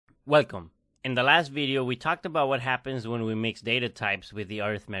Welcome. In the last video, we talked about what happens when we mix data types with the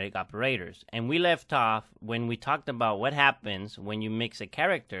arithmetic operators, and we left off when we talked about what happens when you mix a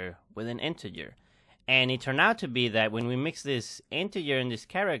character with an integer. And it turned out to be that when we mix this integer and this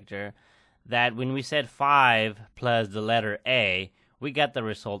character, that when we said 5 plus the letter A, we got the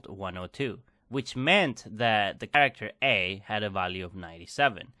result 102, which meant that the character A had a value of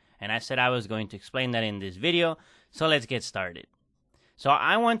 97. And I said I was going to explain that in this video, so let's get started. So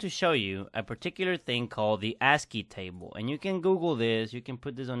I want to show you a particular thing called the ASCII table, and you can Google this. You can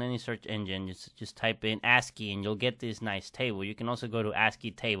put this on any search engine. Just type in ASCII and you'll get this nice table. You can also go to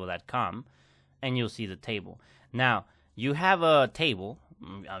ASCIItable.com and you'll see the table. Now, you have a table,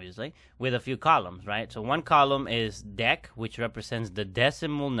 obviously, with a few columns, right? So one column is dec, which represents the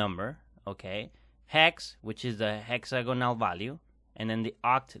decimal number, okay? Hex, which is the hexagonal value, and then the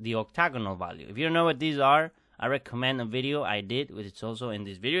oct, the octagonal value. If you don't know what these are, I recommend a video I did, which is also in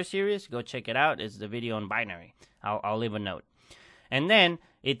this video series. Go check it out. It's the video on binary. I'll leave a note. And then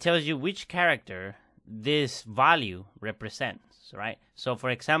it tells you which character this value represents, right? So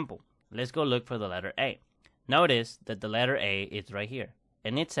for example, let's go look for the letter A. Notice that the letter A is right here.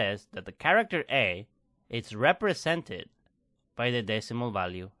 And it says that the character A is represented by the decimal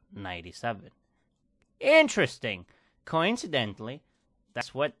value 97. Interesting. Coincidentally,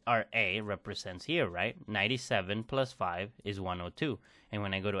 that's what our A represents here, right? 97 plus 5 is 102. And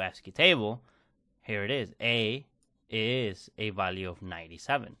when I go to ASCII table, here it is. A is a value of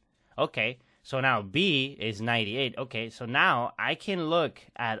 97. Okay, so now B is 98. Okay, so now I can look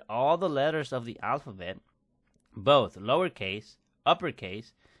at all the letters of the alphabet, both lowercase,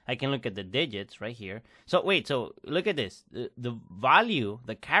 uppercase. I can look at the digits right here. So wait, so look at this. The value,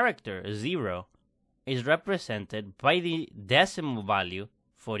 the character 0, is represented by the decimal value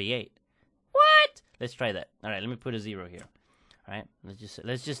 48. What? Let's try that. All right, let me put a 0 here. All right,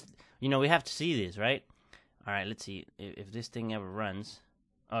 let's just we have to see this, right? All right, let's see if this thing ever runs.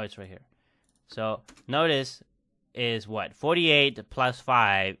 Oh, it's right here. So notice is what? 48 plus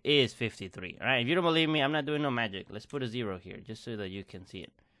 5 is 53. All right, if you don't believe me, I'm not doing no magic. Let's put a 0 here just so that you can see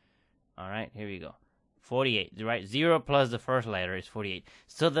it. All right, here we go. 48, right? 0 plus the first letter is 48.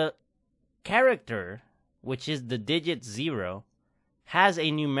 So the character, which is the digit 0, has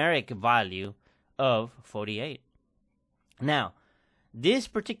a numeric value of 48. Now, this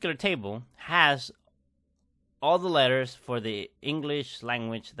particular table has all the letters for the English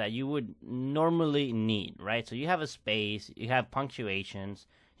language that you would normally need, right? So you have a space, you have punctuations,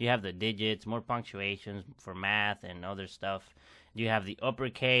 you have the digits, more punctuations for math and other stuff. You have the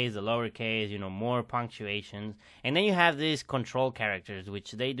uppercase, the lowercase, more punctuations. And then you have these control characters,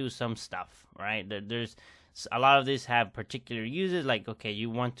 which they do some stuff, right? There's a lot of these have particular uses, like, okay, you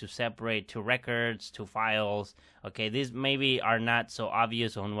want to separate two records, two files. Okay, these maybe are not so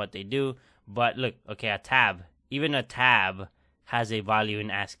obvious on what they do, but look, okay, a tab. Even a tab has a value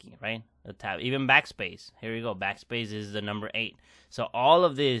in ASCII, right? A tab. Even backspace. Here we go. Backspace is the number 8. So all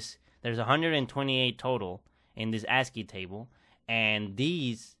of this, there's 128 total in this ASCII table. And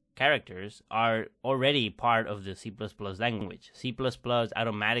these characters are already part of the C++ language. C++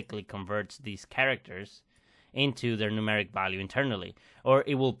 automatically converts these characters into their numeric value internally, or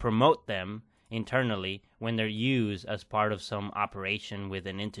it will promote them internally when they're used as part of some operation with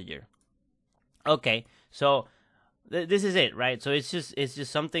an integer. Okay, so this is it, right? So it's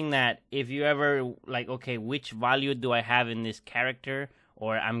just something that if you ever like, okay, which value do I have in this character?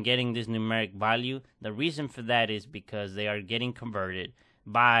 Or I'm getting this numeric value. The reason for that is because they are getting converted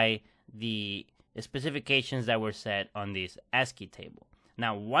by the specifications that were set on this ASCII table.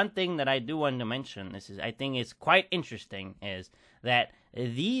 Now, one thing that I do want to mention, I think is quite interesting, is that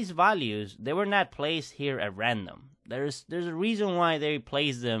these values, they were not placed here at random. There's a reason why they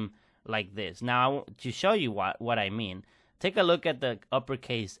placed them like this. Now, to show you what I mean, take a look at the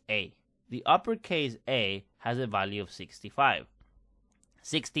uppercase A. The uppercase A has a value of 65.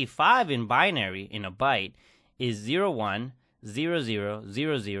 65 in binary, in a byte, is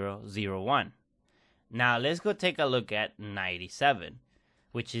 01000001. Now let's go take a look at 97,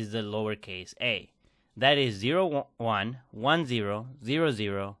 which is the lowercase a. That is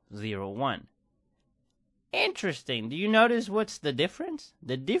 01100001. Interesting. Do you notice what's the difference?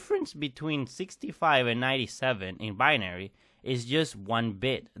 The difference between 65 and 97 in binary is just 1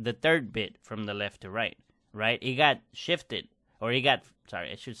 bit, the third bit from the left to right, right? It got shifted. Or it got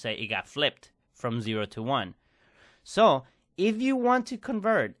flipped from 0 to 1. So, if you want to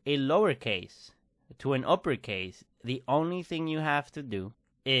convert a lowercase to an uppercase, the only thing you have to do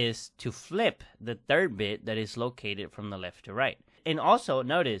is to flip the third bit that is located from the left to right. And also,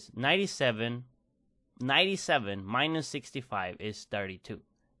 notice, 97 minus 65 is 32.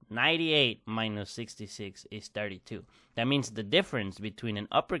 98 minus 66 is 32. That means the difference between an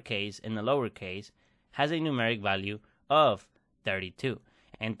uppercase and a lowercase has a numeric value of 32.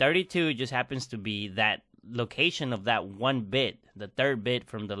 And 32 just happens to be that location of that one bit, the third bit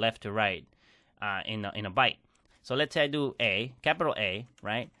from the left to right in a byte. So let's say I do A, capital A,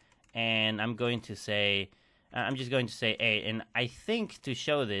 right? And I'm going to say, I'm just going to say A. And I think to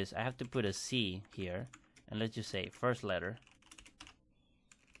show this, I have to put a C here. And let's just say first letter.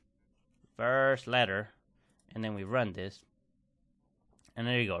 First letter. And then we run this. And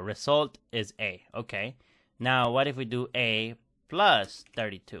there you go. Result is A. Okay. Now, what if we do A plus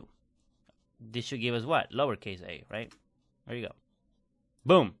 32? This should give us what? Lowercase a, right? There you go.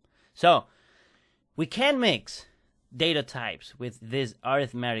 Boom. So, we can mix data types with these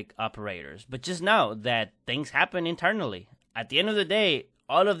arithmetic operators. But just know that things happen internally. At the end of the day,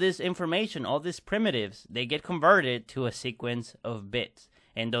 all of this information, all these primitives, they get converted to a sequence of bits.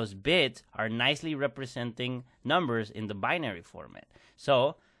 And those bits are nicely representing numbers in the binary format.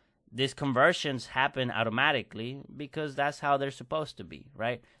 So, these conversions happen automatically because that's how they're supposed to be,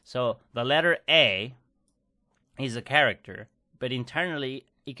 right? So, the letter A is a character, but internally,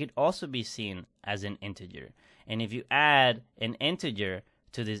 it could also be seen as an integer. And if you add an integer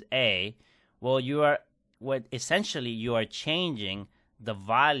to this A, well, you are changing the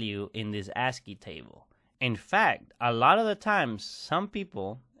value in this ASCII table. In fact, a lot of the times, some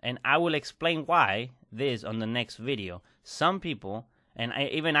people, and I will explain why this on the next video, some people, and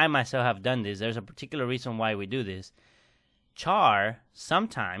even I myself have done this, there's a particular reason why we do this, char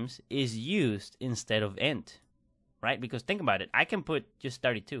sometimes is used instead of int, right? Because think about it, I can put just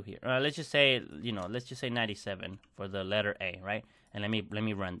 32 here. Let's just say, let's just say 97 for the letter A, right? And let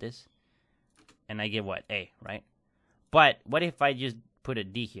me run this, and I get what? A, right? But what if I just put a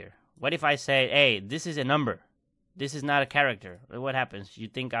D here? What if I say, hey, this is a number, this is not a character? What happens? You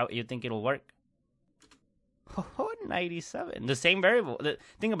think it'll work? Oh, 97. The same variable.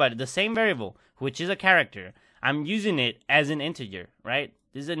 Think about it. The same variable, which is a character, I'm using it as an integer, right?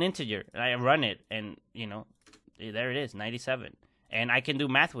 This is an integer. And I run it, and, there it is, 97. And I can do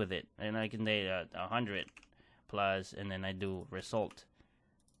math with it. And I can say 100 plus, and then I do result.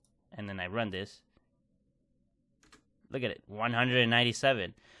 And then I run this. Look at it,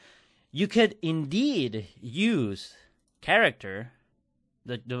 197. You could indeed use character,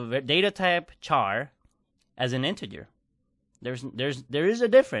 the data type char, as an integer. There is a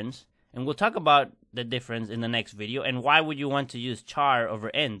difference, and we'll talk about the difference in the next video, and why would you want to use char over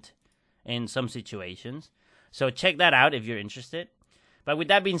int in some situations. So check that out if you're interested. But with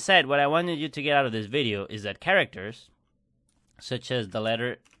that being said, what I wanted you to get out of this video is that characters, such as the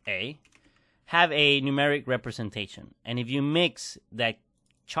letter A, have a numeric representation. And if you mix that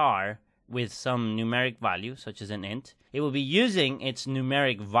char with some numeric value, such as an int, it will be using its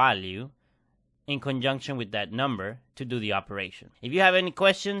numeric value in conjunction with that number to do the operation. If you have any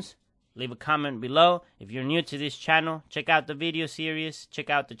questions, leave a comment below. If you're new to this channel, check out the video series, check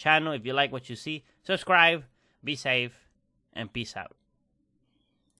out the channel. If you like what you see, subscribe, be safe, and peace out.